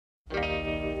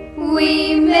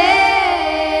We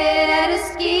met at a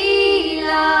ski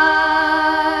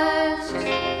lodge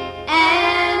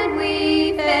and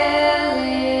we fell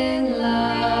in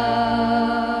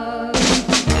love.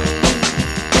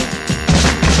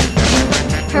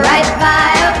 Right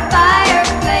by a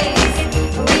fireplace,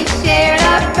 we shared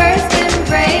our first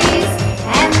embrace,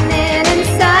 and then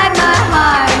inside my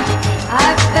heart,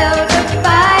 I felt a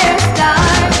fire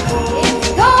start. It's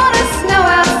gonna snow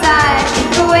outside,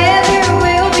 the weather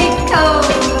will be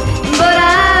cold, but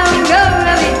I'm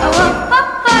gonna be a warm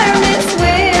this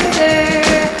winter.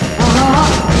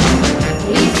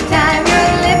 Each time your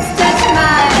lips touch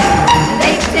mine,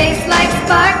 they taste like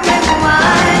sparkling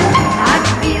wine. I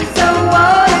feel so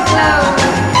warm and close,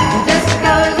 just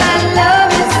 'cause I love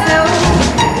you so.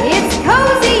 It's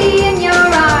cozy in your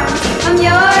arms, I'm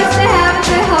yours to have and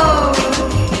to hold,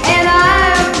 and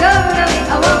I'm gonna be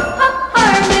a warm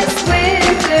this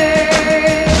winter.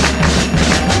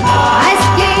 Ice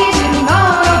skating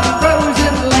on a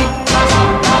frozen lake,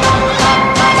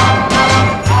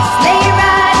 sleigh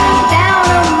riding down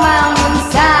a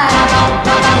mountainside,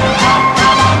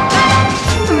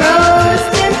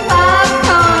 roasting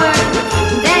popcorn,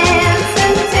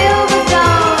 dancing till the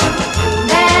dawn.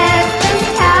 That's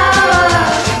just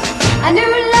how I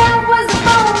knew love was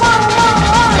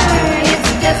born. It's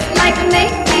just like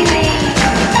make-believe.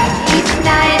 Each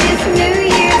night is New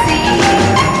Year's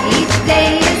Eve. Each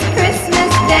day is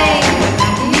Christmas Day.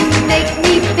 You make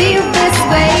me feel this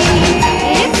way.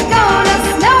 It's gonna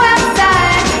snow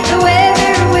outside, the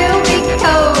weather will be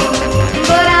cold,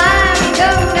 but I'm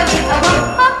gonna be a warm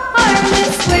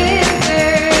this winter.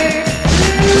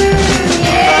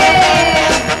 Yeah.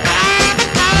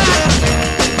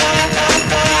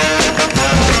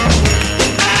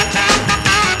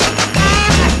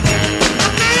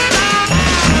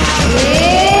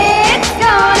 It's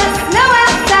gonna snow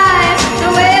outside, the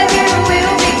weather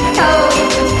will be cold,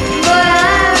 but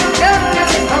I'm gonna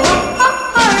be a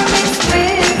warm this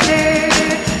winter.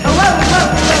 Whoa, whoa,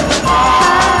 whoa,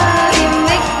 how do you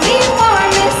make me warm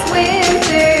this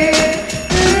winter?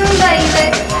 Baby,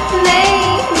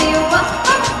 make me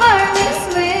warm this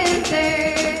winter.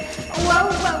 Whoa,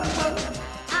 whoa, whoa,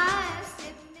 I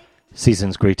said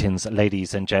Season's greetings,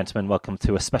 ladies and gentlemen. Welcome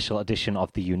to a special edition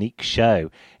of The Unique Show.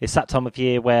 It's that time of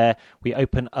year where we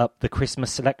open up the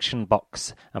Christmas selection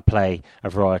box and play a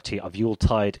variety of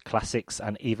Yuletide classics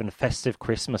and even festive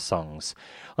Christmas songs.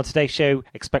 On today's show,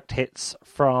 expect hits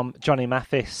from Johnny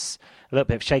Mathis, a little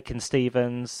bit of Shakin'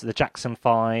 Stevens, the Jackson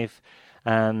 5,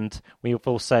 and we're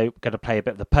also going to play a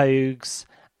bit of the Pogues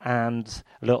and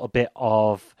a little bit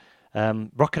of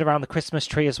Rocking Around the Christmas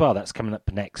Tree as well. That's coming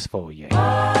up next for you.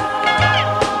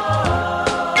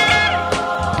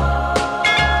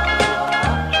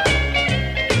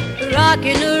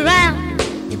 Rocking around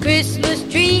the Christmas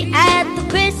tree at the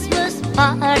Christmas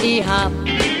party hop.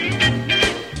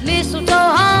 Mistletoe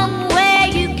hung where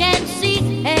you can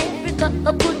see every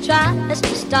couple tries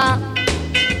to stop.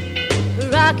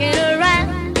 Rocking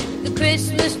around the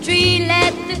Christmas tree,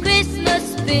 let the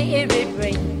Christmas spirit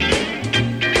ring.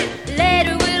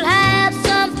 Later we'll have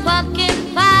some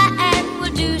pumpkin pie and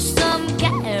we'll do some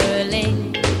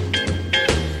caroling.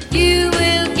 You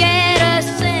will get a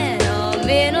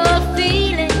sentimental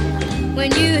feeling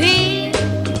when you hear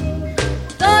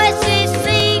voices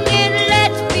singing,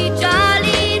 let's be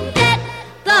jolly, deck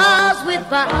the halls with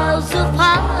boughs of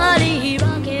holly.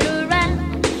 Rocking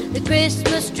around the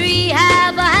Christmas tree,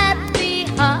 have a happy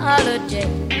holiday.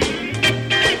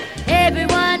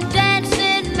 Everyone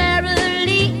dancing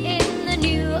merrily in the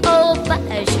new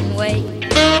old-fashioned way.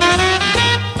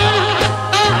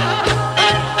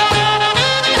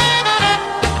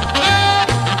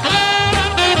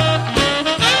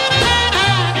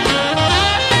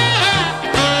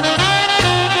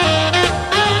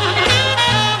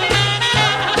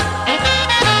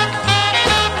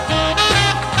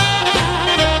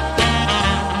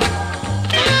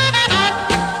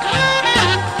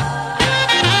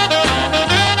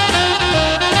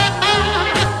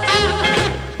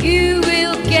 You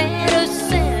will get a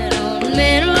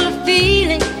sentimental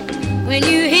feeling when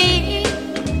you hear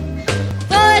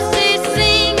voices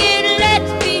singing,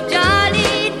 let's be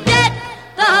jolly, deck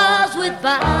the halls with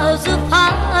boughs of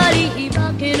holly.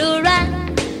 Rocking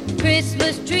around the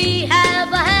Christmas tree,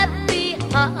 have a happy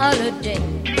holiday.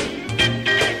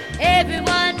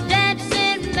 Everyone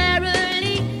dancing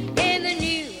merrily in the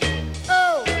new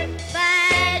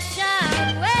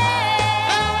old-fashioned way.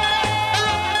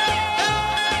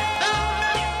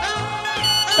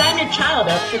 Sign your child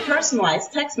up for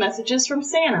personalized text messages from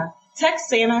Santa.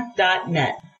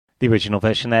 TextSanta.net. The original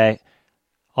version there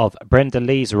of Brenda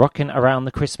Lee's Rockin' Around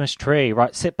the Christmas Tree.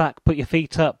 Right, sit back, put your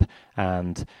feet up,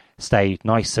 and stay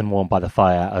nice and warm by the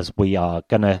fire as we are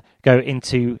going to go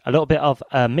into a little bit of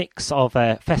a mix of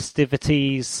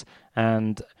festivities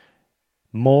and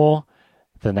more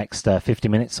for the next 50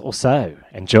 minutes or so.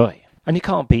 Enjoy. And you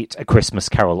can't beat a Christmas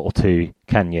carol or two,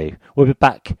 can you? We'll be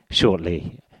back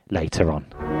shortly later on.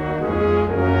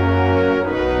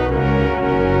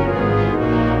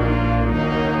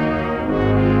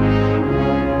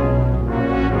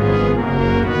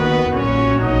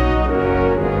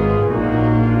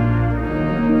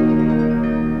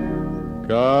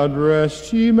 God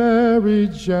rest ye merry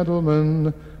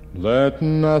gentlemen, let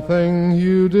nothing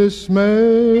you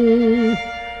dismay.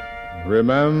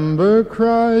 Remember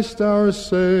Christ our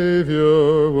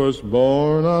Savior was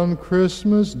born on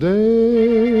Christmas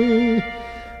Day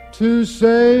to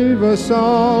save us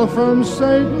all from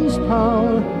Satan's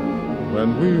power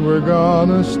when we were gone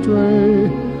astray.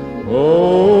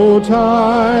 Oh,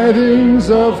 tidings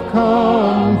of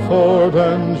comfort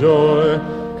and joy,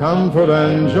 comfort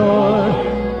and joy.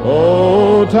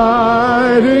 Oh,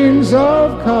 tidings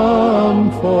of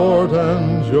comfort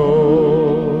and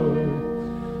joy.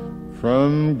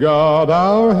 From God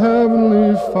our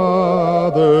Heavenly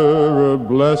Father a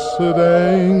blessed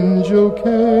angel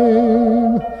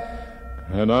came,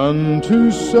 and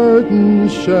unto certain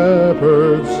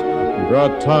shepherds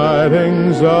brought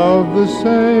tidings of the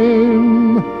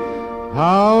same,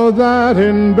 how that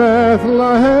in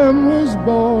Bethlehem was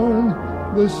born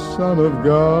the Son of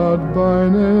God by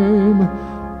name.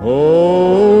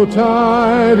 Oh,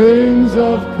 tidings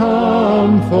of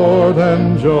comfort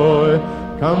and joy,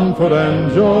 comfort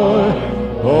and joy.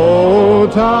 Oh,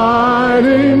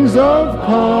 tidings of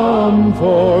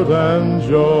comfort and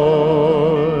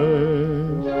joy.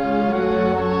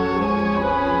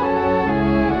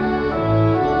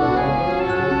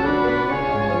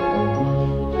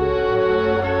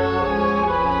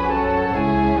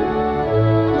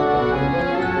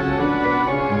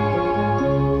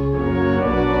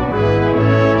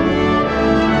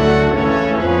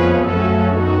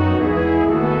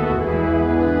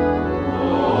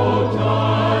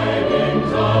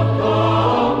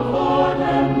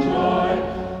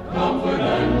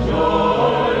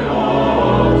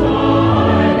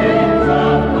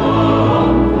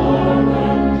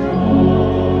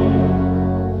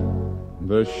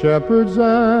 The shepherds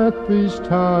at these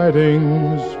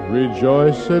tidings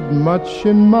rejoiced much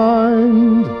in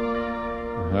mind,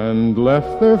 and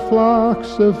left their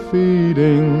flocks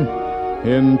a-feeding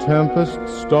in tempest,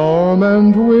 storm,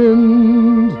 and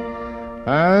wind,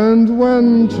 and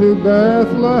went to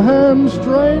Bethlehem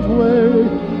straightway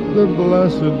the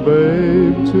blessed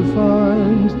babe to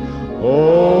find.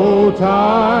 Oh,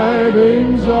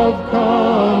 tidings of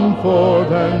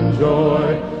comfort and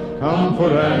joy,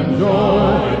 comfort and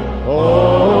joy.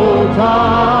 Oh,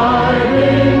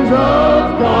 tidings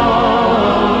of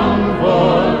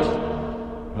comfort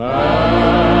and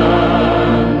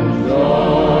joy.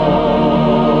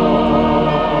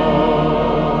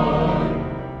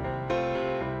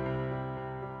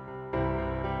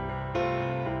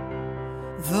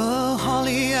 The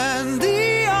holly and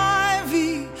the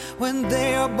ivy, when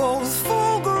they are both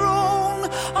full grown,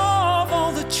 of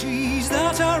all the trees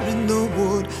that are in the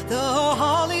wood, the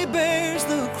holly bears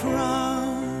the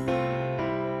crown.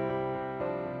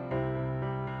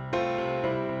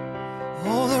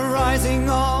 Oh, the rising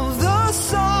of the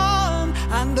sun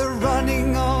and the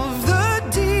running of the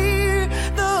deer,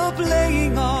 the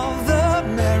playing of the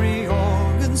merry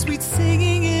organ, sweet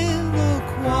singing in the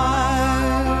choir.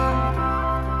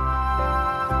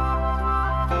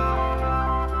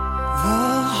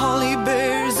 The holly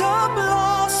bears a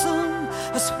blossom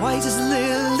as white as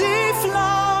lily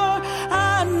flower,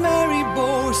 and Mary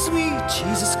bore sweet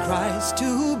Jesus Christ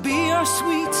to be our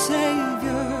sweet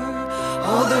Savior.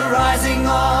 Oh, the rising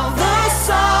of the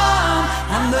sun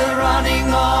and the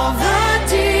running of the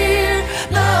deer,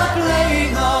 the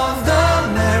playing of the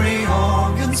merry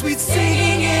organ, sweet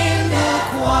singing in the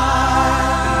choir.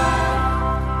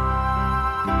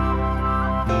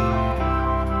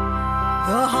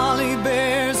 The holly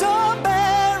bears a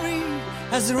berry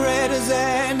as red as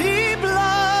any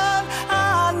blood,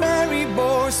 and Mary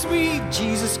bore sweet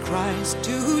Jesus Christ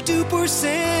to do poor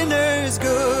sinners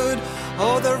good.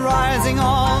 Oh, the rising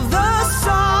of the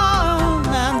sun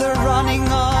and the running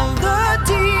of the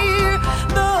deer,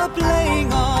 the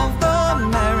playing of the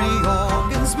merry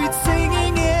organ, sweet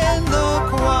singing in the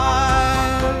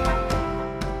choir.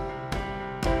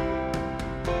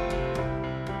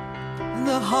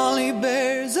 The holly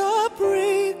bears a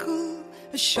prickle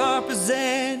as sharp as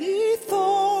any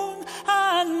thorn,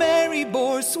 and Mary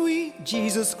bore sweet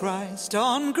Jesus Christ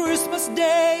on Christmas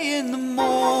Day in the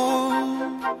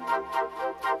morn.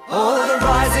 Oh, the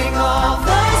rising of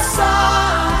the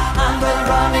sun and the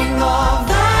running of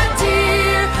the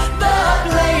deer, the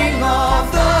playing of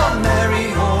the merry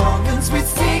organ, sweet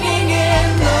singing in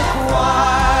the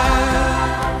choir.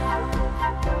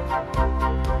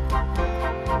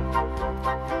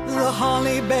 The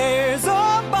holly bears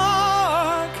a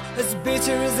bark as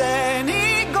bitter as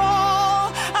any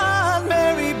gall, and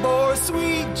Mary bore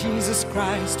sweet Jesus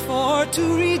Christ for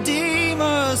to redeem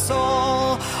us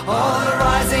all. Oh, the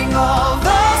rising of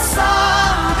the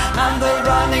sun and the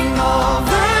running of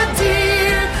the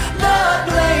deer, the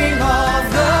playing of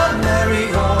the merry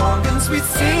organ, sweet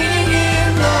singing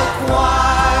in the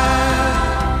choir.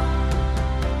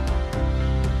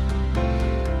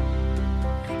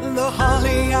 The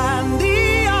holly and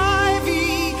the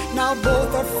ivy now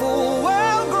both are full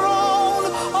well grown.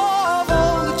 Of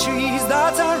all the trees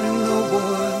that are in the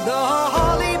wood, the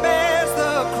holly bears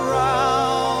the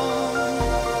crown.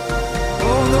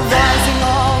 Oh, the rising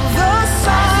of the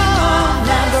sun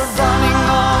and the running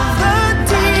of the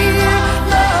deer,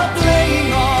 the playing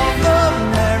of the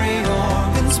merry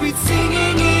organ, sweet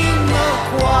singing in the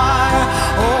choir.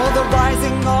 Oh, the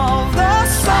rising of the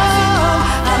sun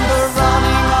and the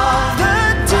running of the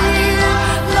deer,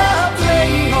 the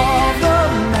playing of the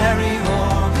merry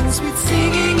organ, sweet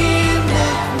singing in the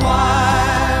choir.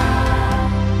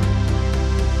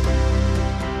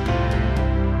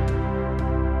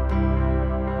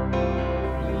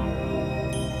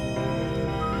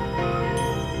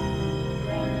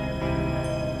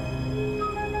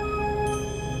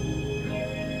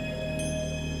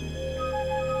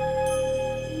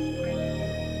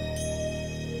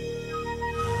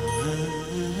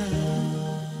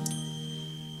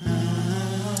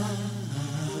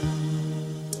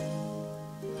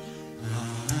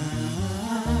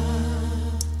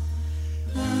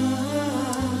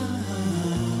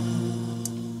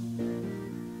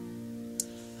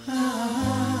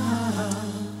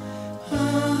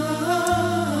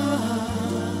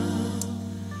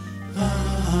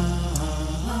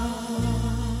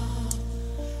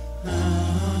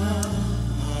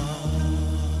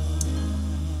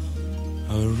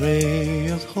 A ray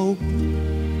of hope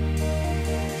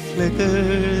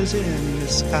flickers in the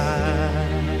sky.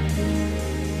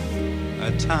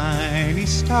 A tiny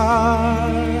star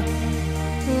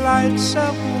lights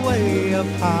up way up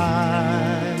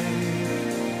high.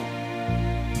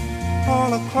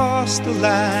 All across the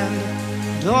land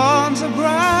dawns a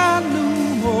brand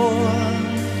new morn.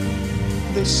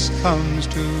 This comes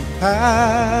to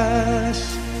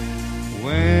pass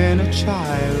when a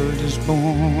child is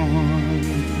born.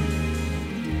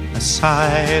 A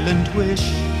silent wish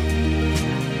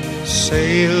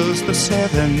sails the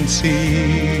seven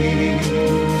seas.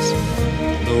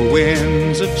 The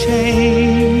winds of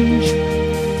change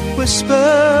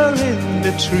whisper in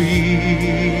the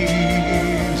trees,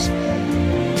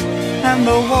 and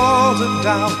the walls of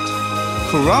doubt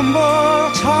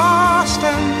crumble, tossed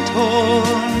and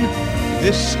torn.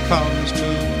 This comes to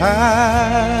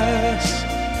pass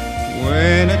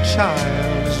when a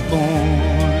child is born.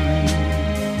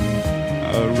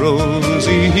 A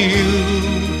rosy hue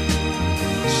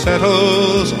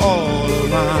settles all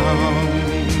around.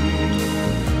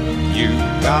 You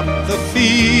got the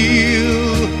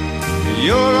feel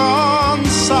you're on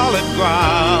solid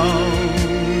ground.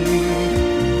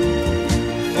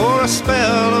 For a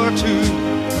spell or two,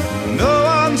 no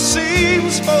one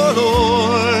seems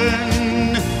forlorn.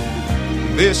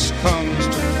 This comes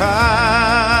to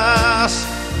pass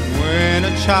when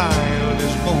a child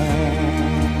is born.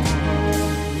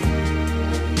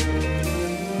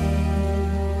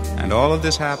 And all of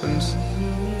this happens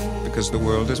because the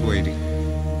world is waiting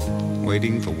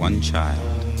for one child.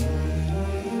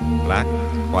 Black,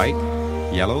 white,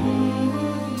 yellow,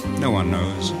 no one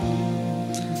knows.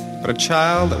 But a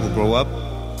child that will grow up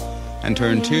and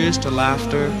turn tears to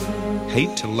laughter,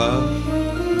 hate to love,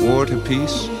 war to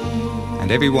peace, and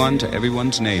everyone to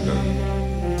everyone's neighbor.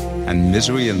 And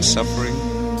misery and suffering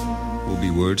will be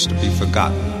words to be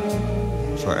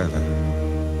forgotten forever.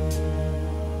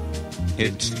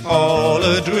 It's all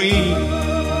a dream,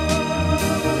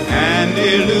 an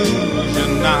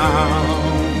illusion now.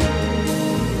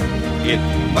 It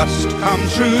must come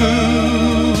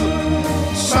true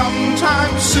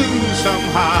sometime soon,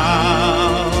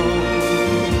 somehow.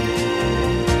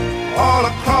 All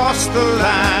across the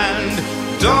land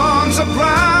dawns a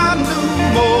brand new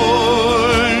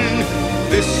morn.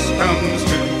 This comes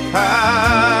to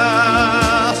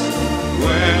pass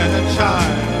when a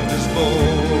child is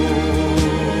born.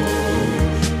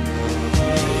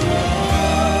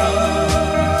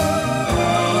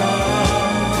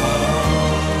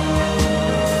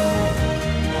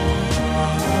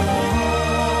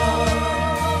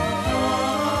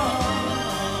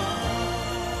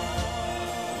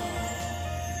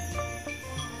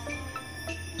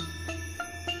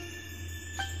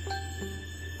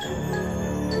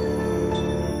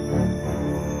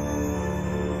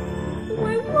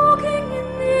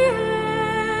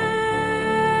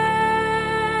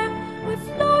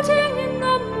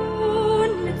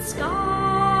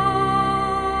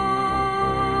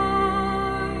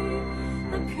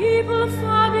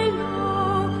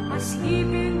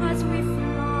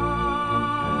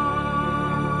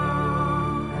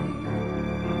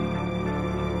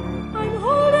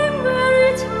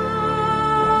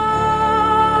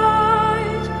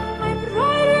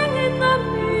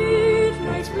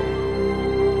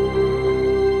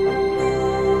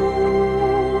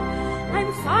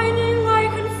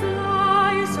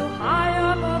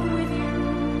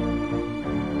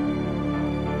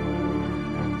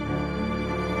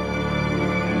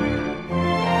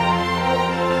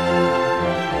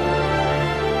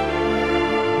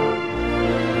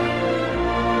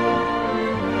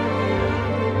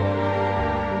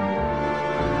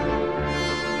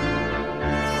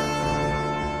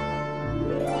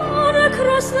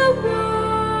 the world.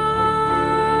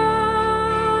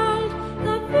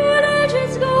 The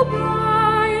villages go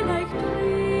by like dreams.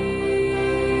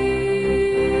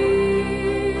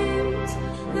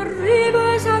 The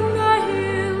rivers and the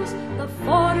hills, the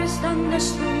forest and the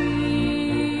streams.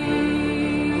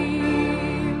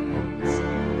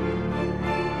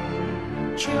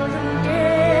 Children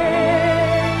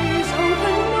gaze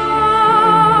open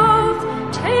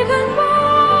mouthed, taken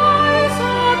by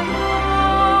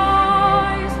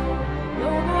surprise.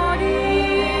 Nobody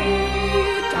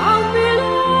down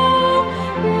below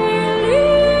believes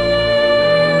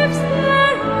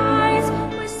their eyes.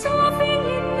 We're surfing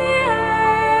in the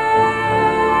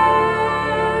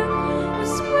air,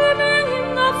 we're swimming in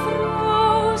the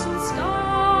frozen sky.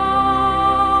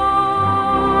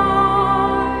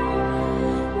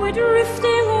 We're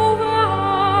drifting over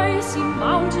icy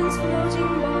mountains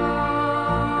floating by.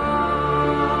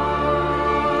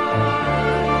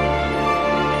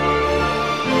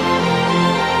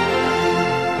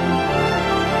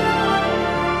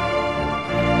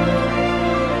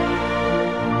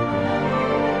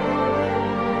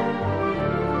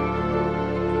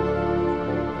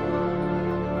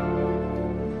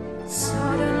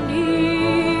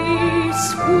 Suddenly,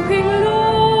 swooping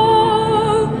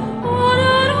low on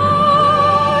an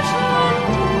ocean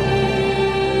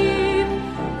deep,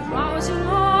 rousing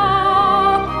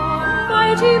up a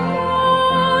mighty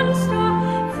monster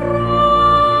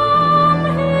from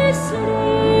his sleep,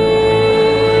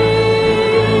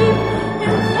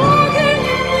 and walking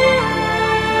in the air,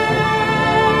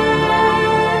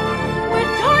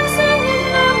 we're dancing in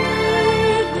the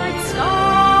midnight sky,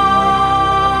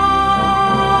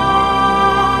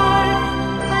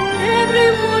 and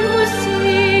everyone who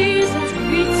sees us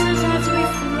greets us as we fly.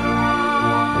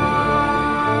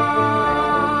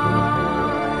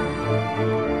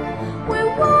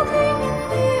 We're walking in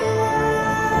the air,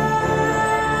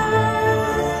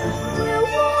 we're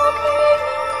walking in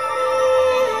the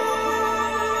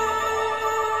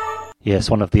air. Yes,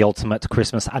 one of the ultimate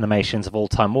Christmas animations of all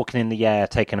time, Walking in the Air,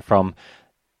 taken from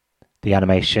the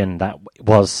animation that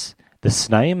was The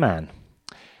Snowman.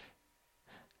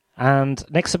 And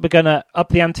next up, we're going to up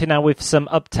the ante now with some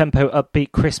up-tempo,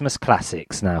 upbeat Christmas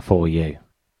classics now for you.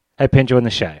 Hope you're enjoying the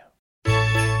show.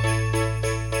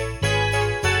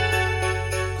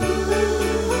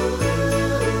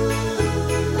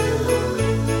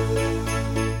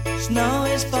 Snow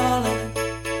is falling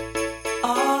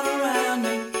all around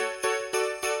me.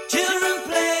 Children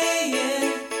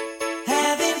playing,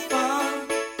 having fun.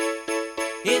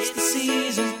 It's the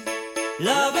season,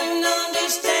 love and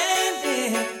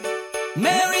understanding.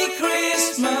 Merry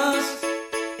Christmas,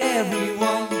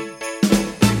 everyone.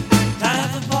 Time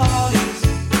for parties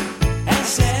and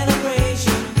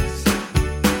celebrations.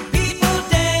 People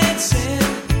dancing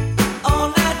all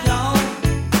night long.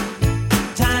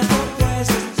 Time for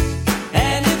presents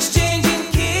and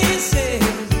exchanging kisses.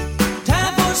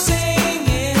 Time for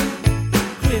singing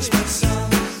Christmas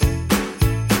songs.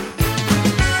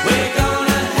 We're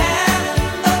gonna have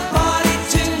a party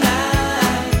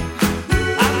tonight.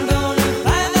 I'm gonna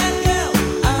find that girl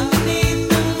underneath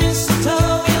the mistletoe.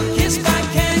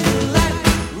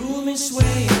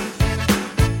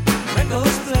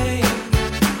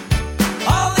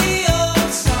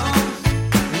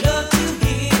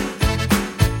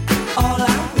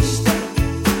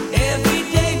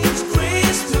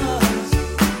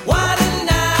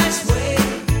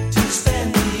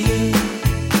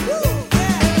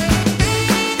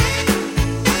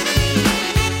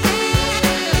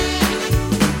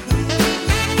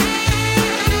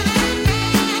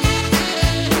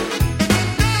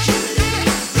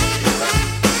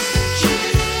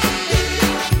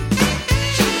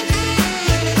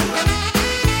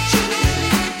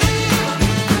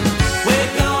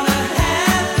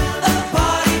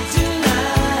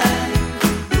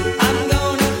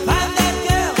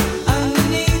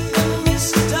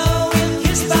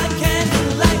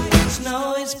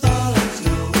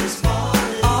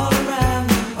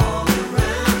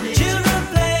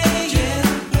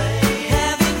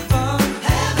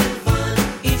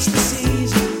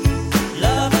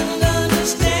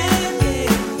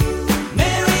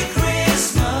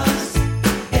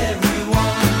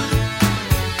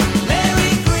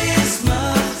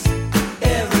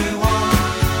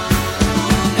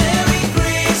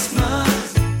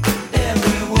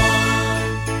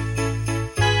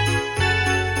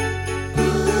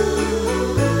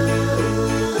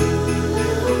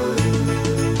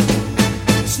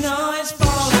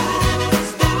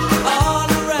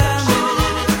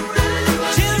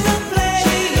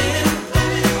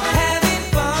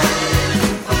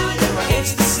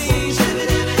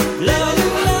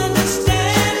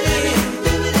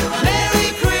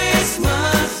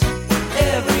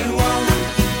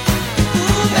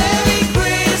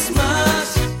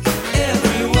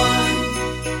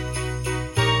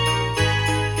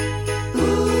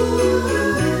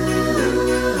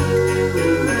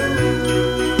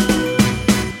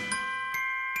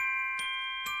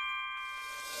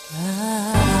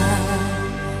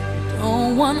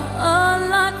 want a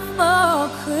lot for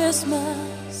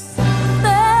Christmas.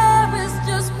 There is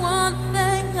just one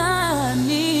thing I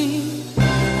need.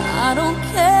 I don't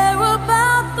care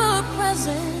about the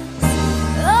presents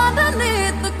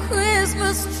underneath the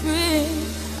Christmas tree.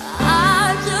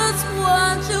 I just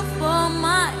want you for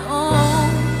my own,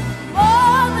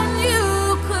 more than you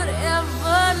could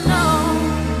ever know.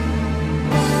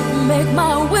 Make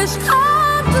my wish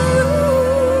come true.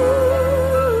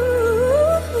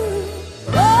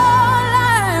 All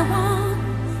I want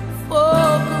for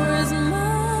Christmas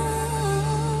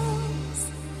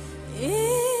is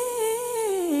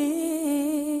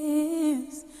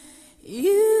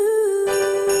you.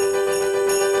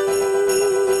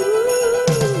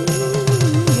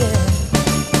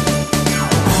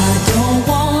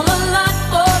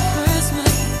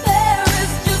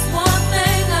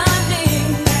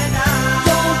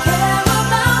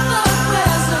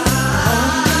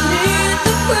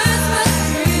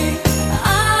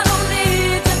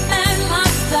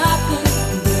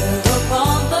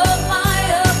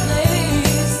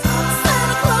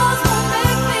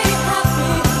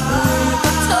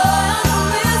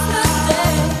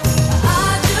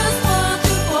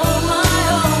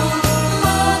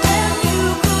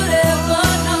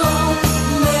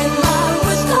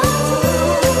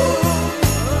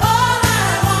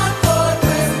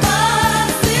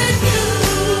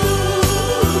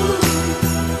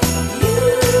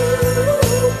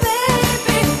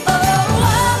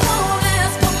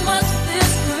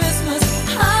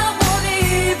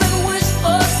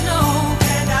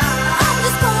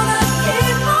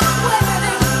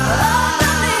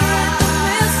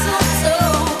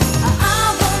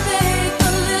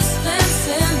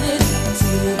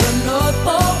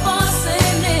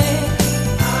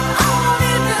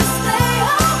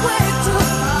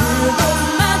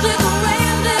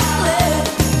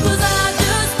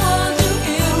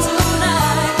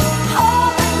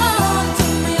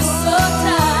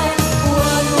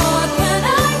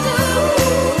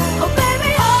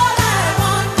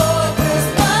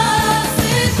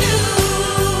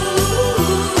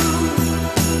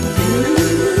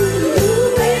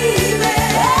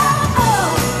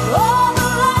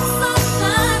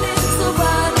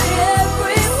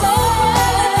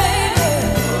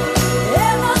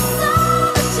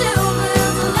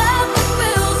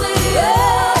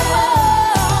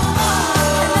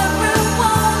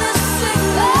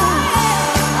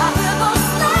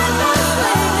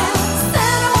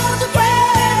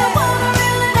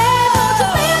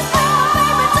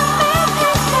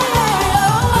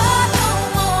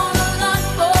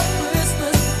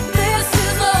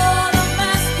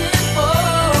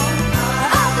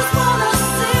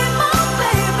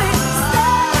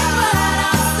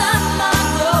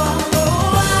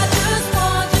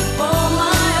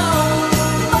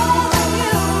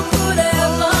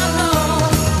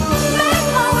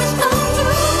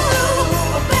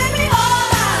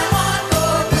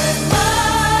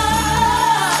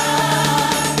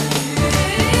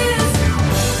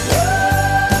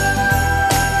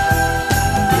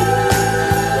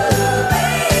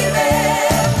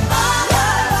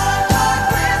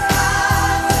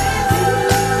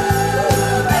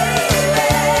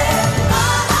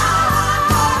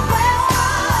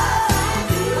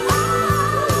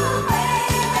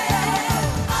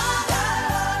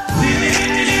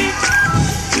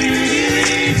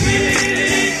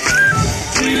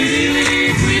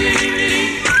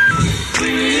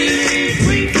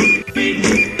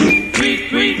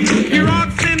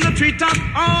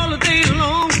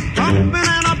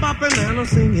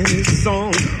 Singing his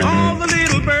song. All the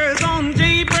little birds on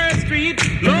Jaybird Street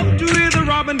love to hear the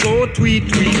robin go tweet,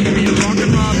 tweet, tweet.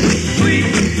 Rockin' Robin, tweet,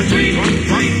 tweet,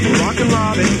 rockin'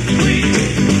 Robin, tweet,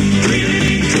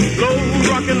 tweet. Blow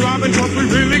rockin' Robin, 'cause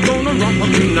we're really gonna rock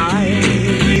tonight.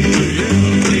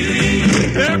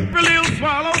 Every little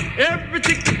swallow, every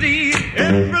chickadee,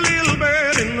 every little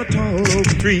bird in the tall oak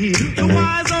tree. The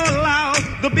wise or loud,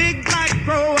 the big black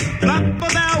crow, flap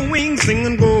of their wings, sing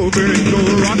and go, bird, go,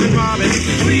 rockin' Robin,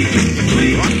 tweet,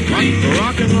 tweet,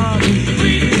 rockin' Robin,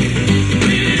 tweet,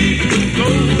 tweet. Go,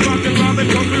 rockin' Robin,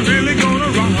 'cause we're really gonna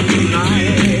rock tonight.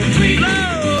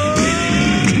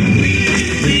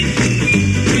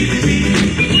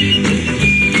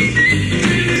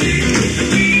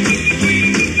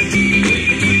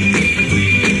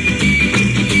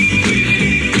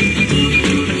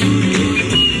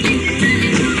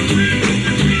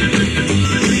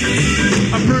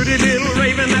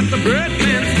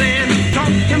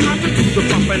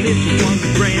 And it was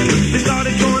grand. They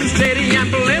started going steady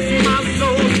and bless my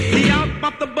soul. He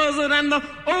outpopped the buzzard and the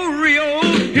Oreo.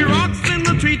 He rocks in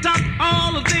the treetop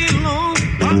all the day long.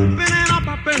 Popping and a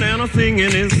popping. bopping and a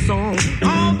singing his song.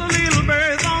 All the little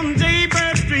birds on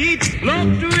Jaybird Street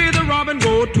love to hear the robin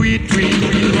go tweet, tweet,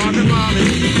 tweet. Rockin' Robin,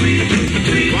 tweet,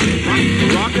 tweet,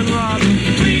 rockin' Robin,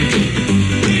 tweet, tweet.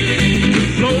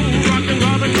 Slow rockin'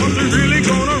 Robin, 'cause we're really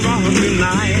gonna rock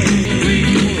tonight.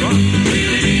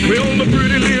 Well, the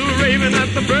pretty little raven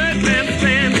at the birdman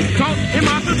stand taught him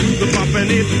how to do the bop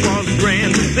and it was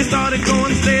grand. They started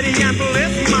going steady and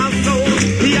bless my soul.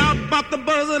 He outbopped the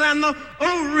buzzard and the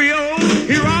Oreo.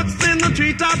 He rocks in the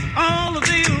treetop all the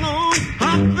day long,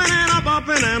 hopping and a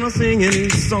bopping and a singing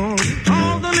his song.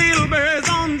 All the little birds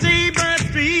on Jaybird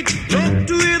Street love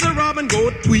to hear the robin go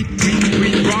tweet, tweet,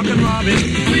 tweet. Rockin' Robin,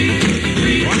 tweet,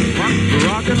 tweet,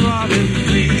 rockin' Robin,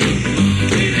 tweet,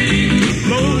 tweet.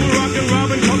 Slow rockin'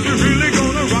 Robin, 'cause we're really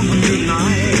gonna rock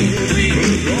tonight.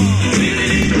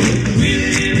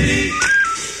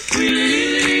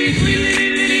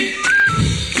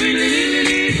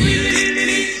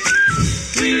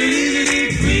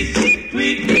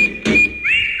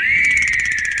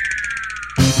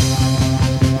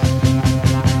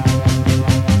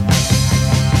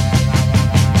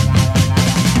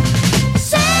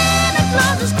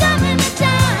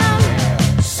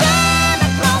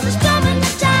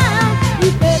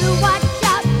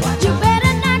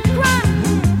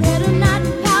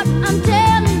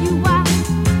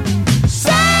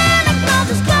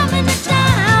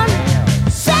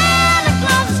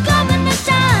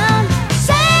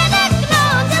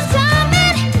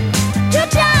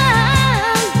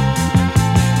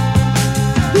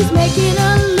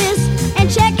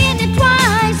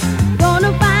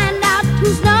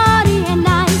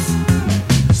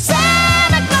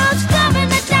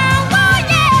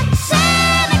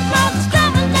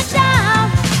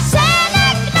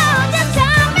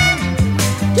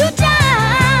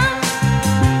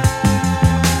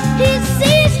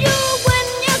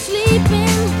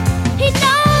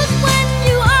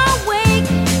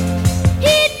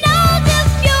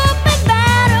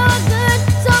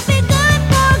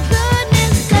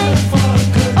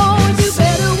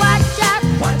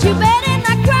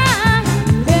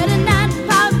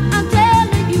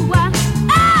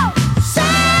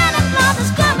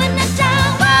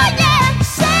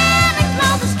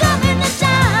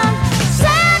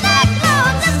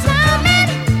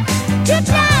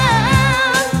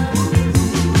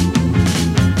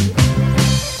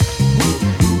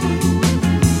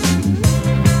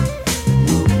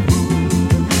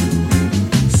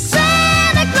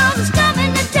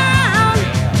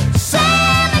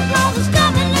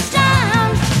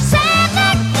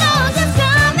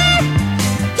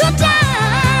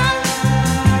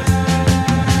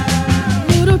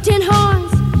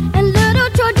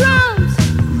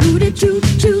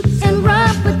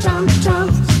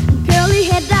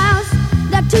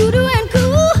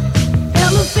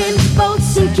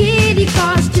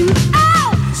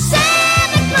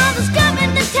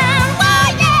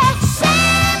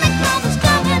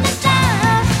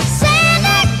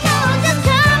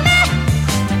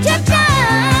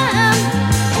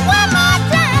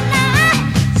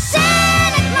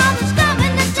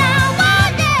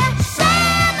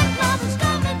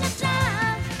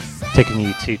 Taking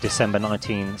you to December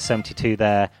 1972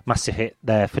 there, massive hit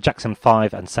there for Jackson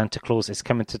 5 and Santa Claus is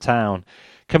Coming to Town.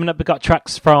 Coming up, we've got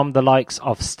tracks from the likes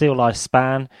of Still Life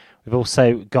Span. We've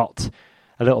also got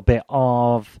a little bit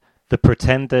of The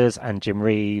Pretenders and Jim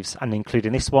Reeves, and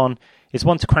including this one is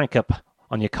one to crank up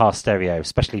on your car stereo,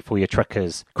 especially for your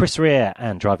truckers. Chris Rea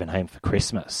and Driving Home for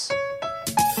Christmas.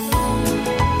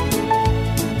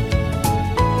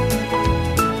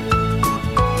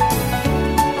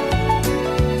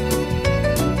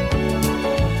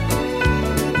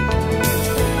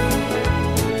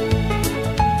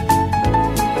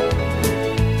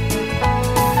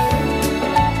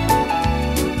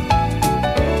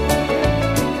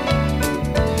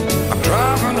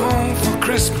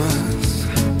 Christmas.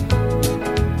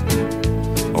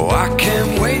 Oh, I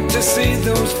can't wait to see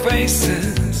those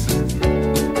faces.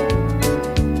 I'm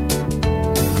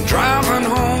driving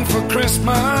home for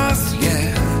Christmas,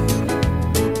 yeah.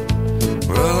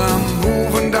 Well, I'm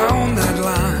moving down that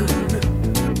line,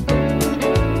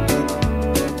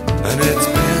 and it's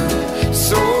been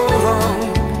so long,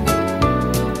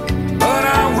 but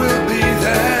I will be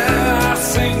there. I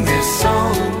sing this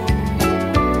song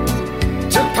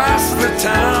to pass the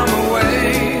time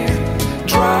away,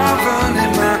 driving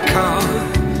in my car,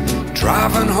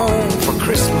 driving home for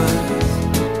Christmas.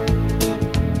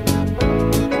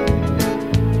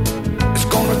 It's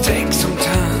gonna take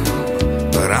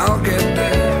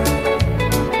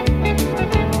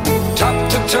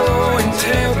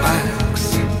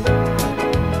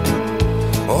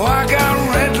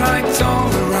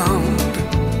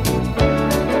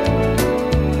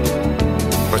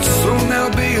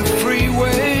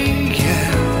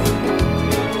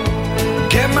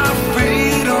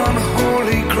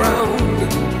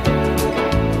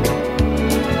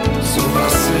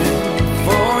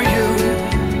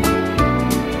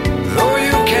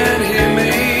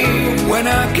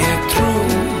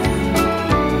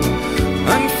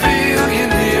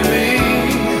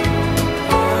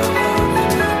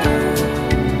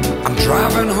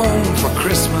driving home for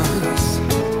Christmas.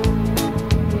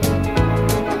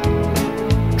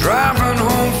 Driving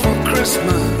home for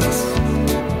Christmas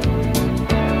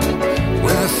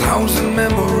with 1,000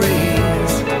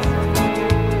 memories.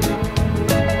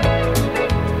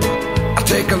 I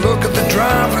take a look at the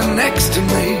driver next to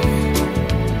me.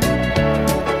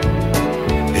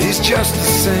 He's just the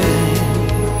same.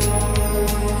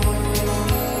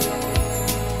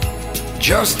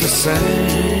 Just the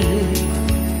same.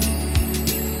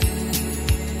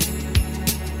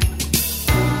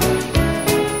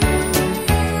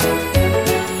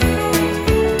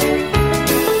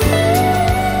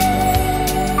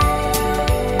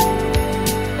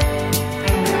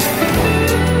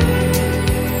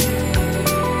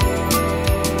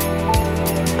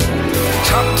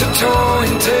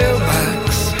 Towing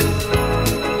tailbacks.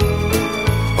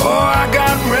 Oh, I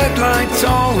got red lights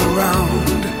all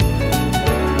around.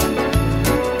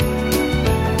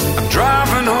 I'm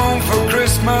driving home for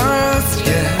Christmas,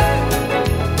 yeah.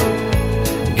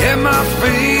 Get my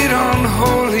feet on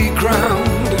holy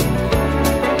ground.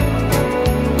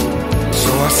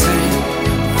 So I sing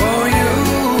for you,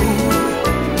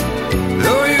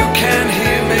 though you can't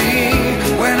hear me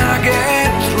when I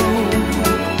get through.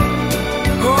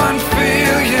 And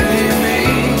feel you near me,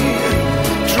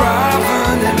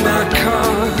 driving in my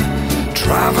car,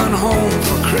 driving home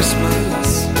for Christmas.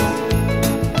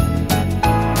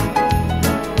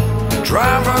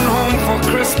 Driving home for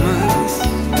Christmas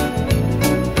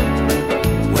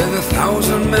with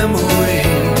 1,000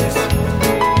 memories.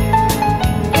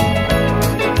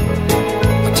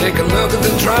 I take a look at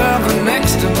the driver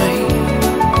next to me.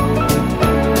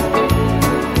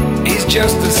 He's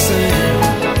just the same.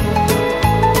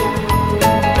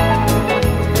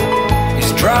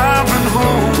 Driving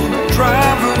home,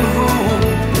 driving home,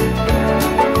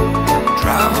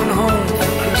 driving home for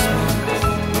Christmas.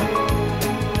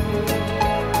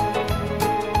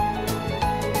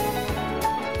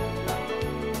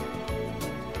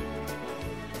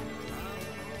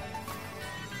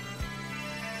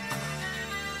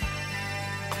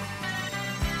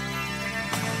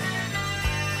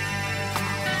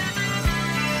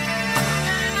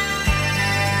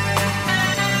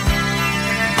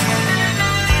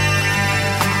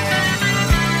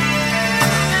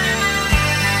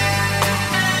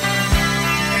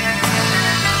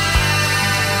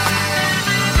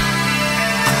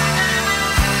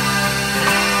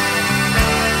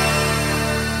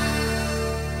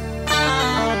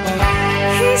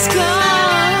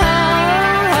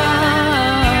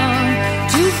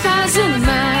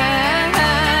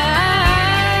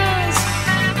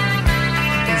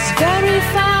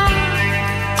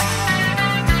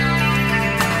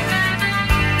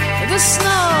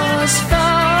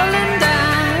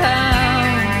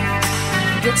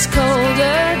 It's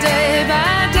colder day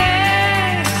by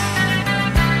day.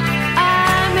 I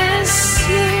miss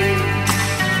you.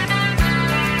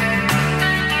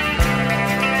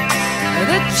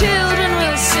 The children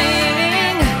will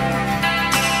sing.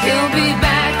 He'll be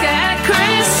back at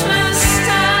Christmas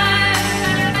time.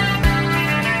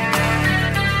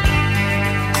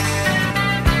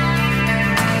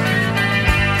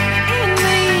 In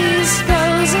these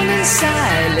frozen and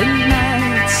silent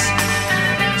nights,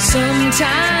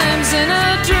 sometimes in a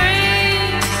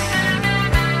dream,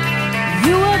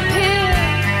 you appear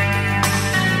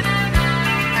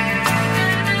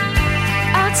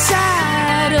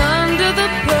outside under the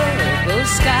purple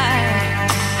sky.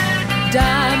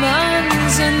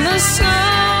 Diamonds in the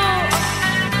snow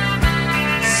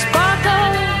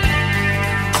sparkle.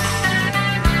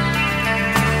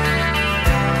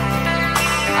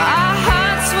 Our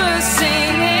hearts were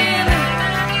singing.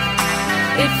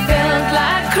 It felt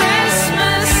like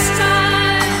Christmas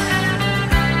time.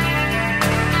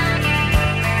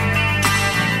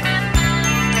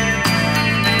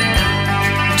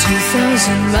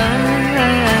 2,000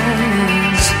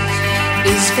 miles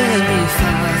is very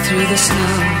far through the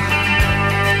snow.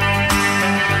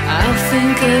 I'll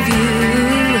think of you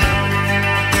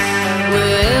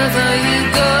wherever you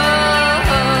go.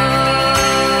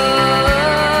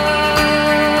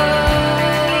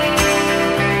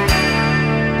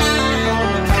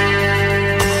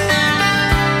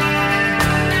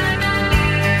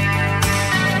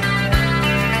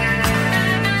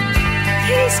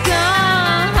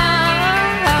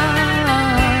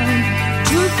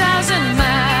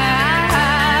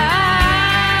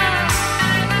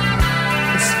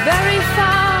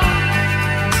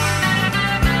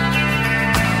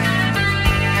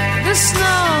 The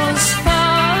snow's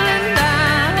falling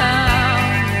down.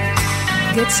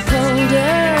 Gets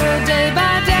colder day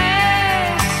by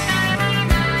day.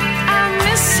 I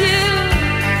miss you.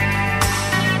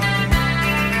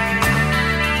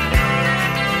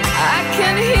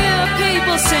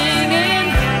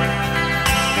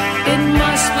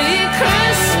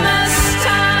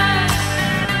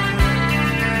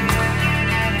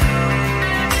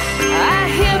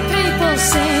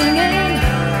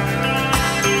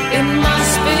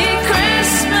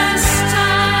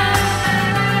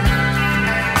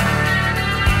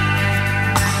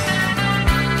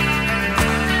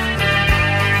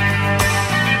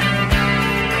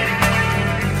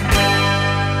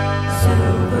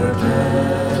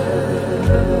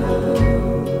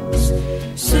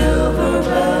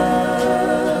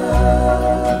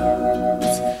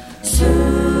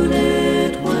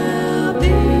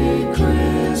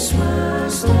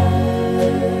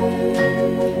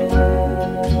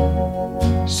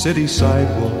 City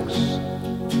sidewalks,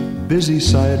 busy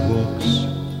sidewalks,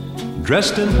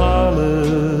 dressed in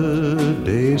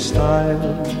holiday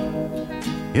style.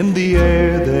 In the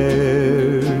air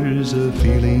there's a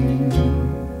feeling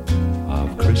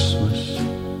of Christmas.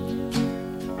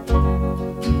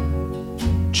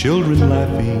 Children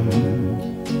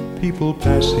laughing, people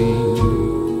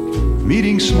passing,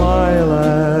 meeting smile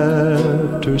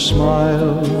after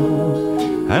smile,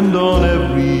 and on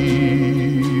every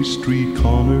street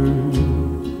corner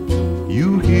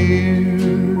you hear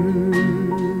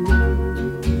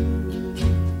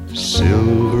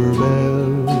silver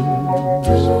bells,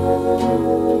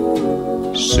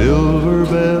 silver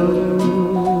bells.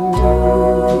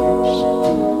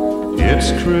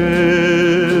 It's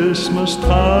Christmas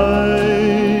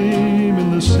time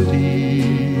in the city.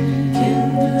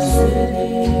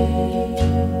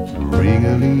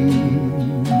 Ring-a-ling,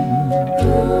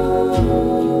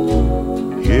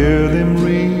 hear them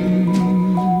ring.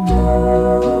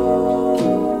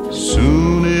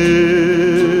 Soon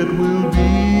it will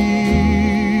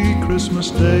be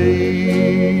Christmas Day.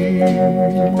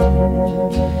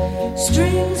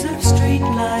 Strings of street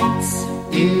lights,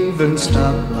 Even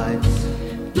stoplights,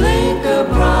 blink a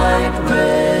bright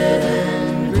red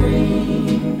and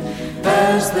green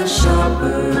as the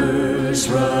shoppers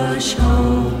rush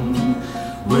home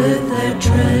with their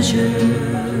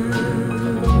treasures.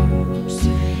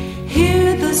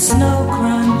 Hear the snow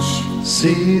crunch,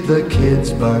 see the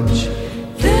kids bunch.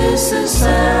 this is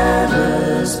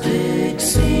Santa's big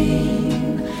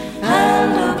scene,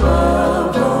 and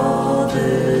above all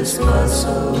this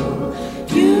bustle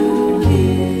you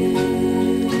hear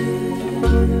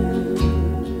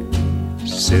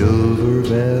Silver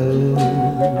bells,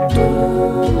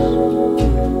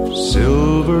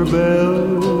 silver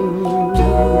bells.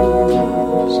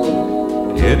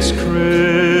 It's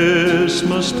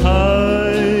Christmas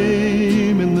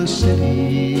time in the city.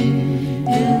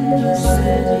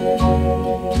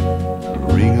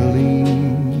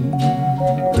 Ring-a-ling,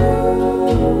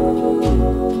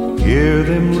 hear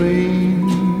them ring.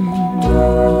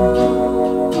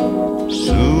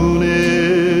 Soon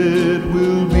it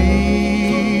will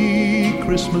be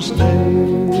Christmas Day.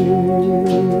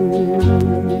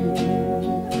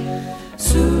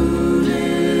 Soon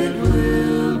it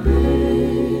will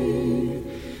be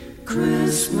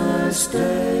Christmas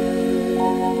Day.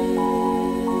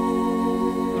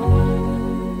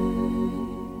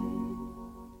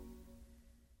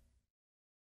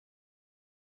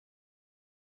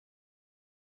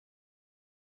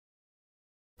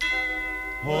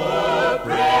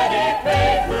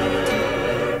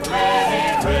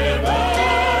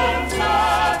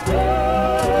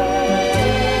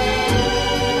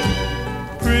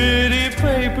 Pretty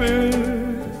paper,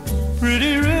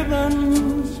 pretty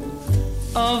ribbons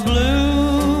of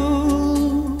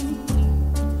blue.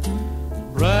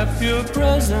 Wrap your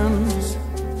presents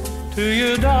to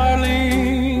your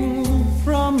darling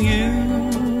from you.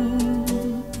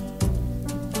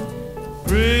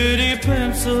 Pretty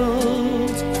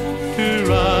pencils to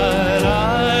write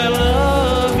I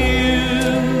love you.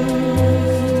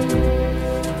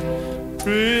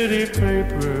 Pretty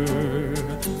paper,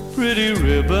 pretty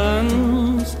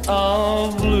ribbons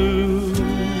of blue.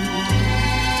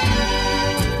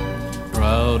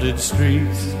 Crowded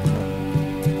streets,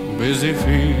 busy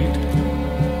feet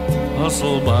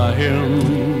hustle by him.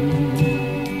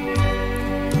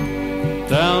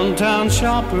 Downtown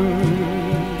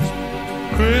shoppers,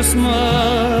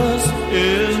 Christmas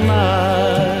is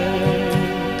nigh.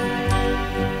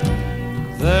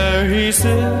 There he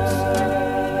sits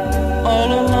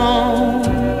all alone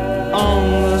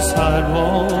on the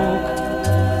sidewalk,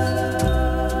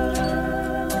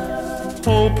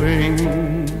 hoping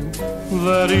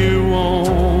that you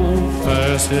won't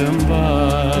pass him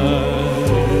by.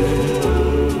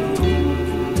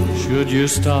 Should you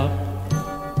stop?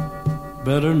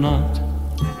 Better not,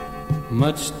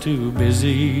 much too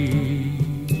busy.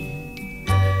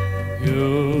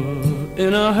 You're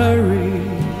in a hurry,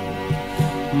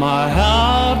 my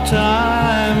how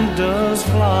time does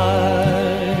fly.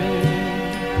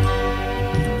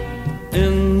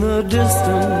 In the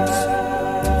distance,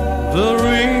 the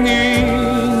ringing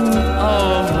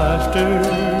of laughter,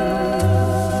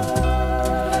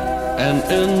 and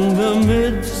in the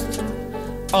midst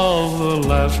of the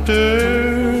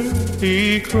laughter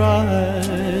he cries.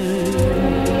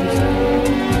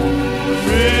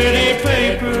 Pretty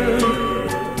paper,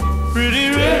 pretty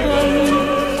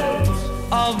ribbons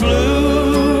of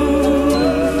blue.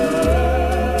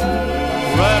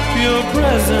 Wrap your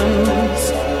presents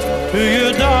to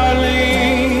your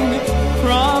darling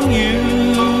from you.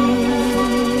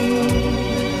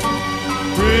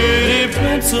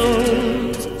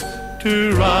 pencils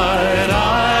to write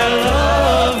I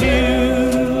love you.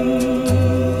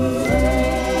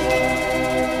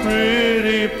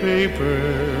 Pretty paper,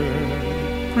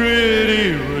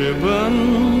 pretty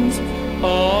ribbons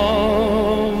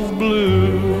of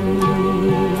blue.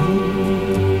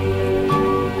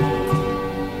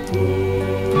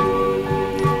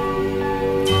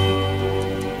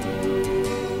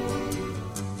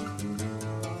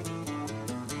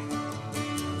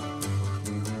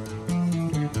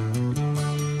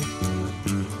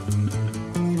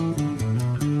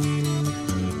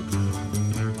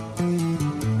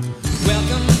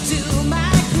 Welcome to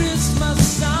my Christmas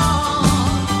song.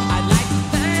 I'd like to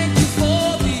thank you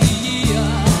for the year.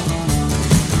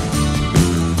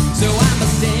 So I'm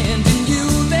sending you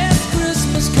this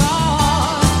Christmas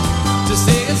card to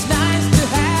say it's nice to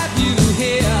have you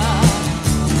here.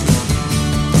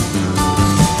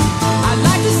 I'd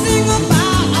like to sing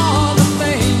about all the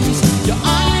things your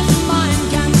eyes and mine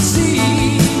can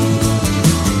see.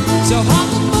 So hop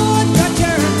aboard your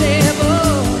turntable.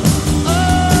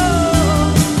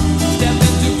 Step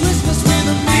into Christmas with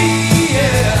me,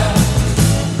 yeah.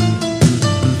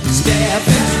 Step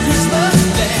into Christmas,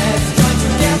 let's join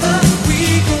together. We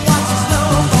can watch the snow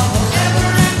fall forever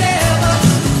and ever.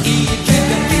 Eat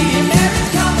cake and be merry,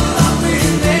 come along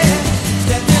with me.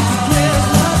 Step into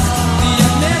Christmas, the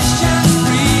admission's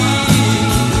free.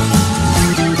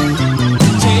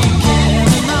 Take care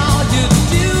in all you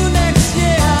do next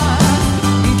year,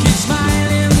 and keep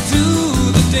smiling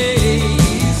through the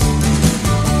days.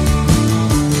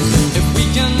 If we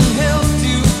can help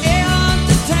to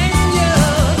entertain you,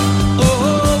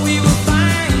 oh, we will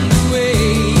find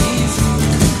ways.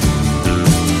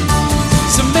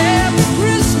 So Merry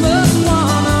Christmas,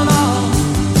 one and all.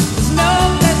 There's no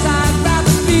place I'd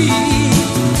rather be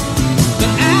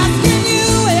than asking you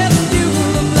if you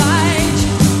would oblige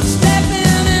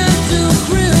stepping into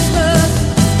Christmas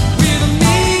with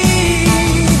me.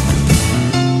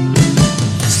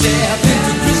 Step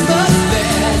into Christmas,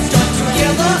 let's join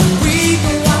together. We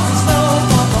can watch the snow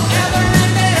fall forever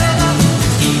and ever.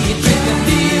 Eat, drink, and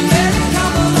be merry,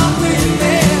 come along with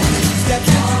me. Step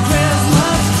into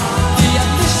Christmas, the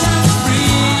admission's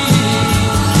free.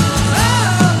 Oh,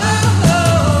 oh,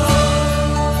 oh.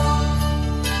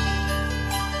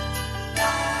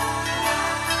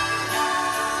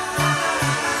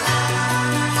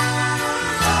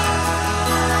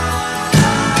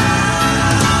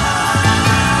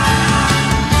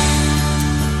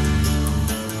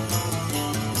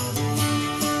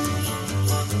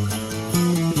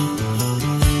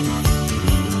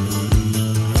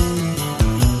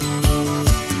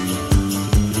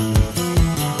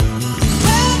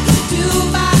 Welcome to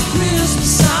my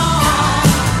Christmas song.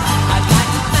 I'd like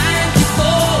to thank you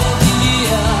for the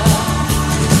year.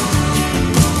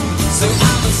 So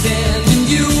I'm sending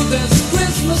you this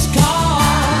Christmas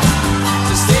card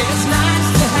to say it's nice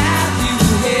to have you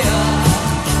here.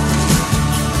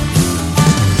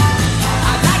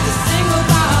 I'd like to sing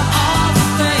about all the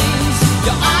things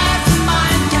your eyes and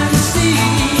mine can see.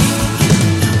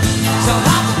 So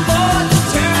hop aboard the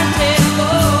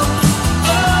turntable.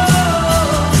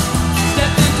 Oh,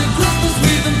 step into Christmas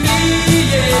with me,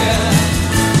 yeah.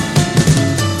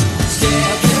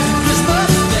 Step into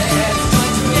Christmas, let's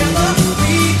join together.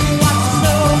 We can watch the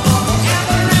snow fall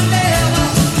forever and ever.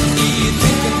 Eat,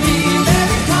 drink, and be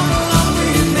merry, come along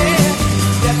with me.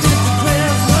 Step into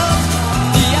Christmas,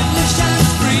 the admission's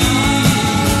free.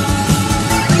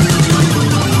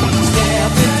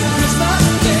 Step into Christmas,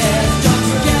 let's join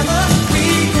together. We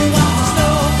can watch the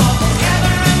snow fall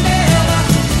forever and ever.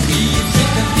 Eat,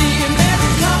 drink, and be merry,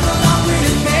 come along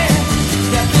with me.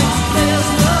 Step into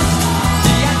Christmas,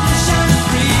 the admission's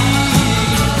free.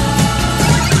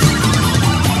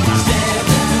 Step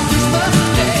into Christmas,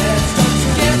 let's join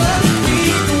together. We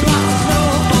can watch the snow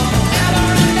fall forever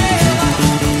and ever.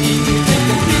 Eat, drink,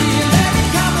 and be merry,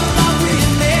 come along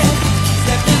with me.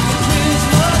 Step into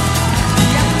Christmas, the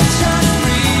admission's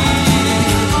free.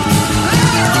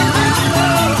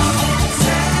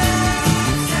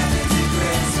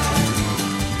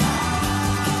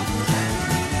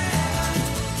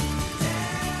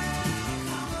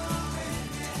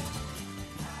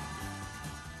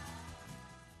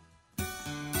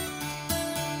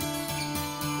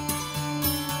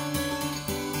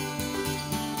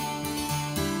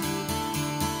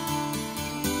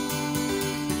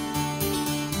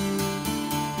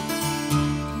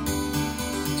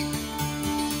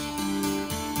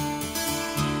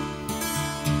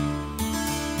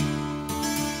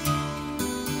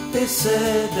 They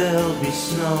said there'll be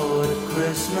snow at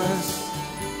Christmas.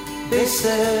 They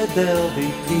said there'll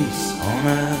be peace on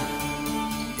earth.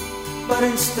 but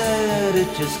instead it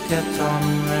just kept on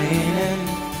raining.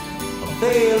 A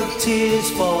veil of tears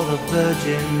for the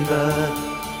virgin birth.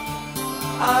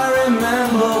 I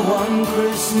remember one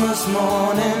Christmas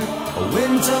morning, a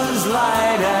winter's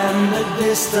light and a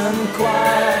distant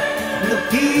choir, and the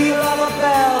peal of a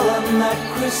bell and that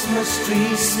Christmas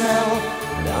tree smell,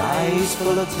 and eyes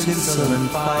full of tinsel and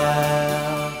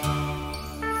fire.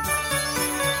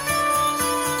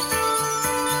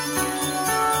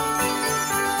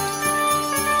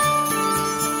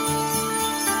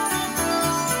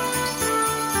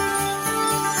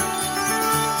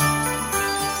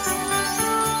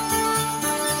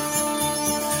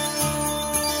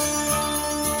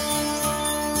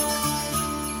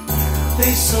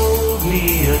 They sold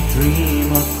me a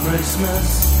dream of Christmas.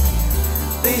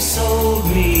 They sold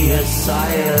me a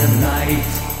silent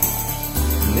night.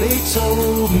 They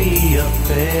told me a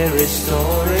fairy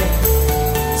story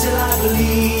till I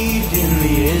believed in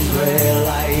the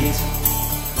Israelite.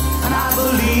 And I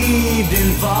believed in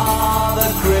Father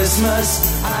Christmas.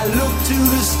 And I looked to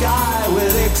the sky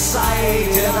with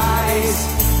excited eyes.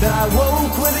 Then I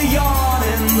woke with a yawn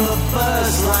in the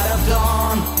first light of dawn.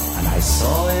 I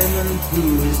saw him and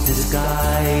through his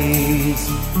disguise.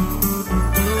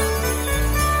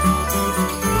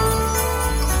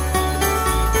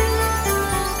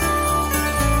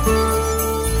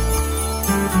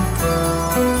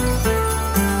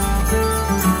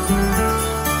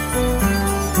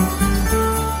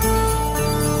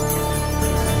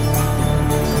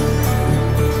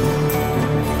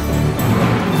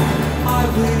 I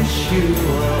wish you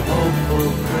a hopeful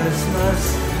Christmas.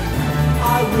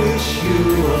 I wish you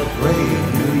a brave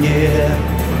new year.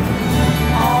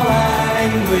 All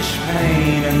anguish,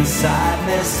 pain and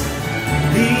sadness,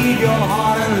 leave your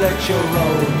heart and let your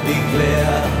road be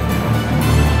clear.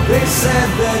 They said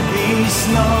there'd be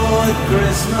snow at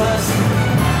Christmas.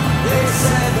 They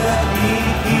said there'd be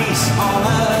peace on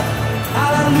earth.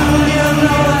 Hallelujah,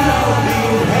 Noel, be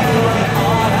heaven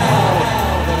on hell.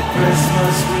 The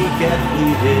Christmas we get we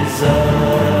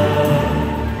deserve.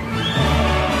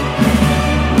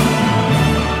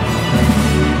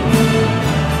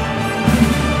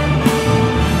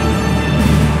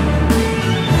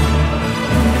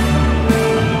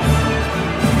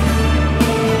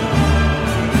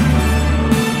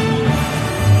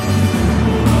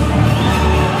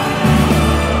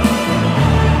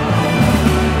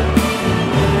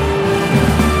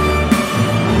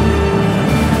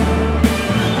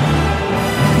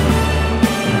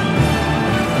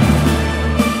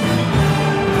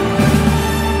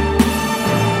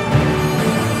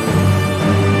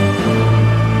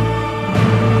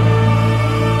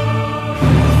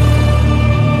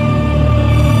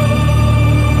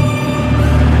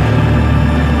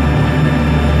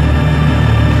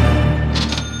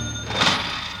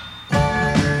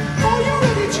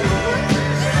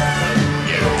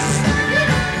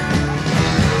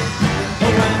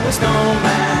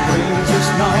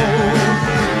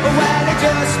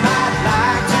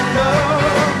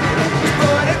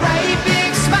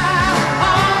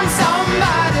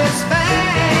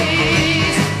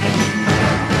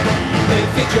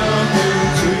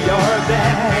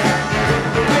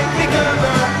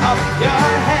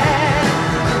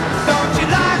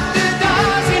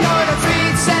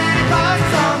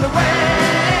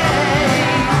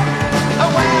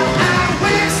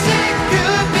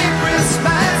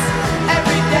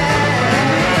 Every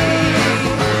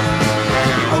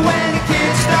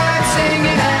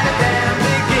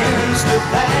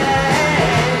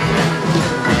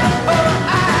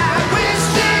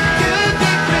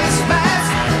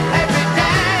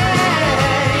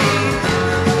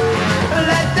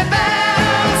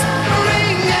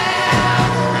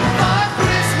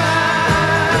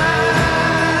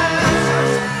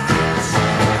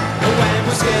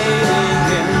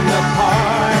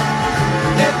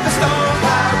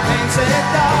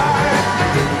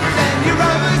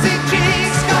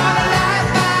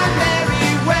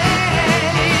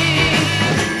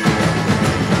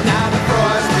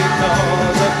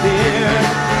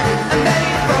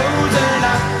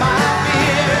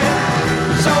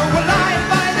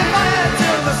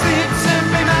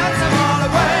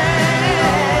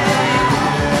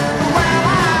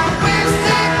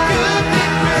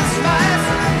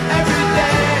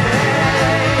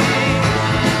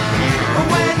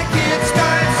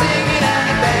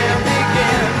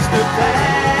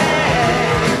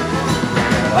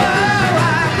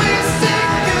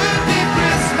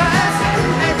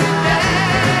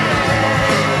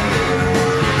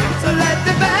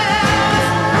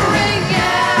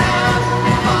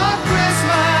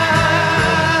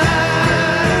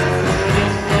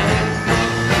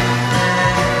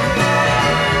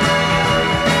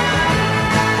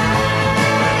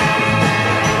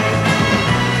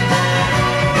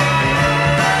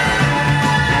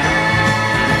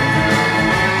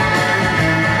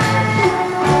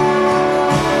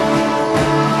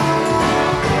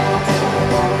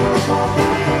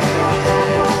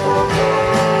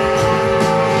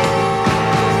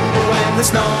the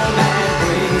snowman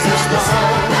brings the snow.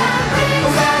 When he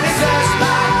just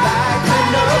like the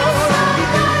note,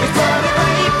 he's put a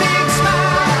great big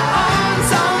smile on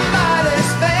somebody's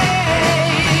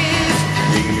face.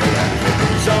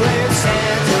 So it's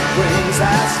Santa brings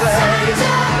that sleigh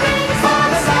on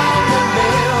the long and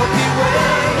Milky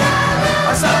Way.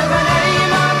 I saw the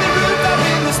name of the roof up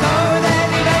in the snow that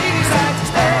he made his like to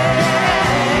stay.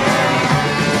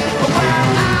 Well,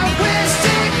 I wish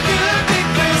it could be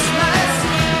Christmas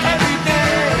every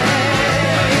day.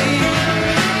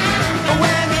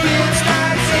 When the kids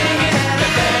start singing and the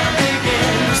band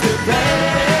begins to play.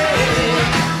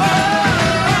 Oh,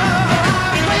 I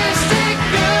wish it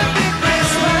could be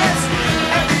Christmas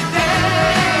every day.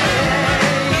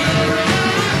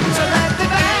 So let the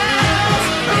bells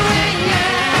ring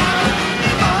out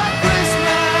for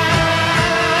Christmas.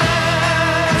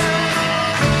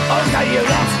 Oh, it's got you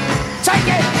lost. Take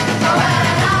it. Well,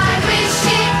 I wish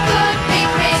it could be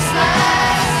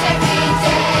Christmas every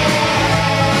day.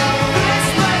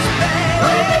 Christmas, baby.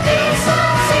 When the bees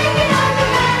start singing and the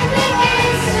band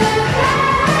begins to play.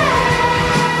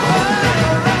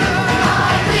 I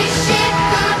wish it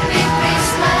could be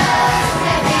Christmas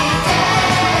every day.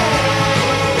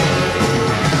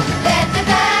 Let the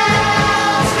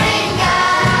bells ring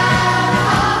out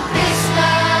for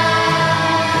Christmas.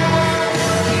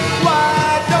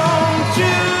 Why don't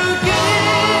you give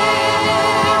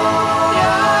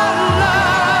your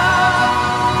love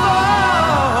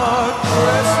for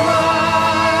Christmas?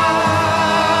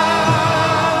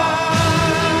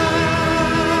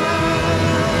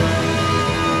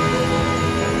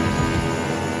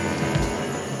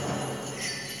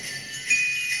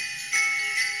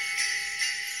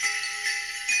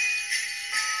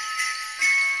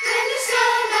 When the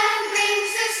snowman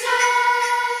brings the snow,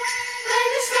 when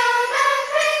the snowman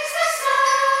brings the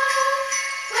snow,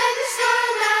 when the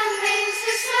snowman brings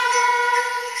the snow,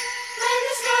 when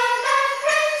the snowman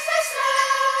brings the snow,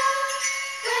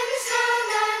 when the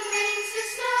snowman brings the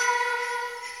snow,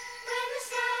 when the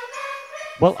snowman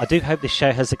brings. Well, I do hope this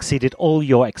show has exceeded all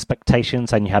your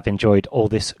expectations and you have enjoyed all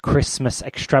this Christmas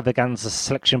extravaganza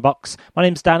selection box. My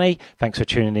name's Danny. Thanks for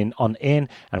tuning in,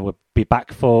 and we'll be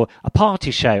back for a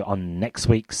party show on next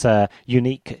week's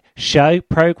unique show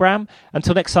programme.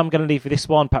 Until next time, I'm going to leave you this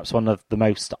one, perhaps one of the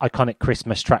most iconic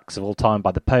Christmas tracks of all time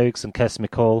by the Pogues and Kirsty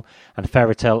MacColl and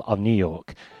Fairy Tale of New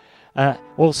York.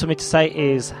 All for me to say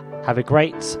is have a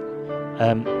great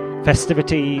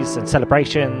festivities and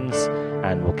celebrations,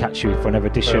 and we'll catch you for another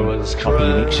edition of the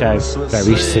Unique Show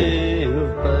very soon.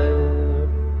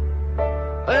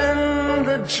 In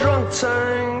the drunk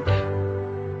tank,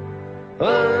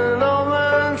 an old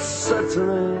man said to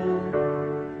me,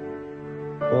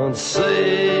 won't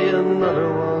see another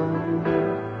one.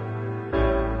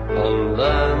 And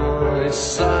then he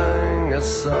sang a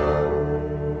song,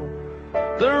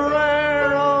 the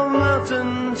rare old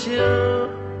mountain tune.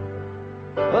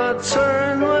 I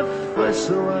turned my face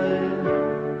away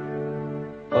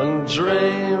and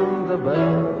dreamed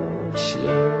about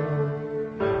you.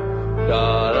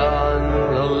 Got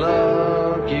on the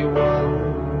lucky one,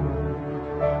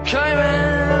 came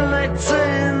in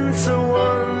 18 to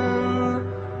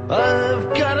 1.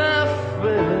 I've got a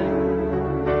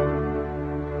feeling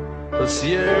this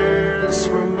year's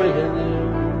for me and you.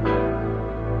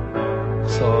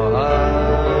 So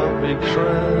happy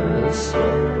Christmas,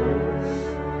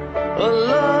 I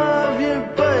love you,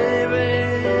 baby.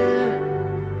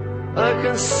 I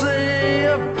can see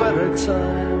a better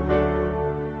time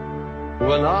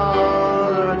when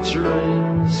all our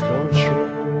dreams come true.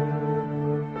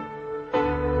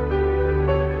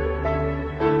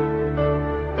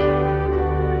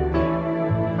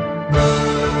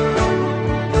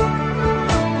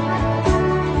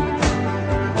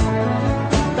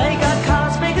 They got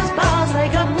cars big as bars, they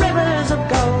got rivers of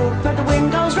gold, but the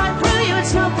wind goes right through you,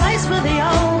 it's no place for the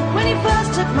old. When you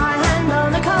first took my hand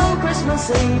on a cold Christmas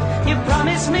Eve, you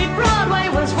promised me Broadway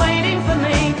was waiting for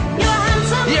me. You were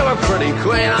handsome, You were pretty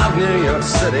queen of New York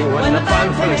City. When the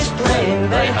band finished playing,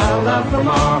 they held out for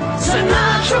more.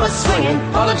 Sinatra was swinging,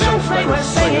 all the junk they were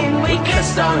singing. We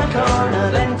kissed on the corner,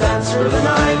 then danced through the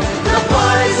night. The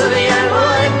boys of the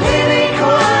NYPD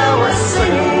choir were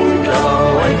singing "Go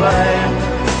Away, Babe,"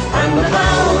 and the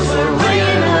bells were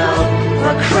ringing out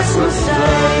for Christmas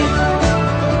Day.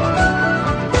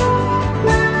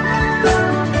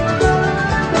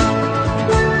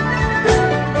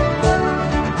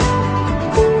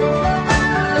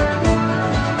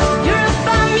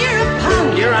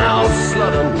 You're an old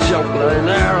slut and joke lying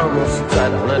there almost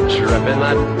dead on a drip in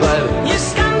that bed. you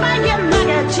scumbag, you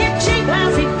maggot, you cheap,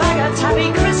 lousy faggot.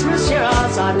 Happy Christmas, you're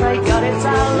ours, I pray God it's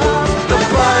our love. The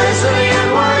boys of the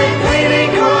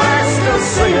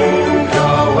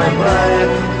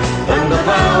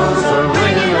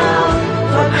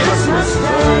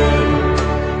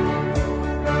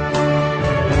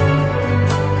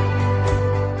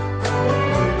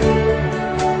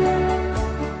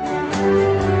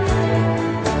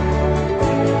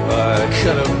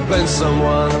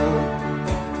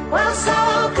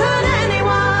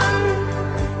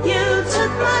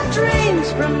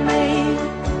from me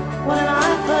when I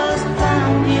first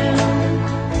found you.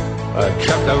 I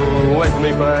kept them with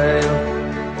me, babe.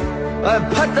 I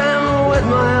put them with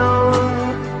my own.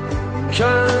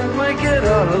 Can't make it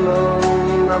all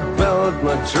alone. I built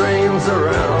my dreams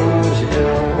around you.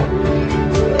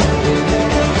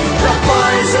 The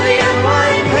boys of the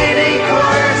NYPD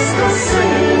chorus are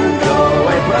singing "Go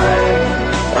Away, Babe,"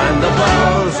 and the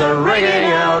bells are ringing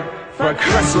out for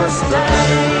Christmas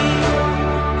Day.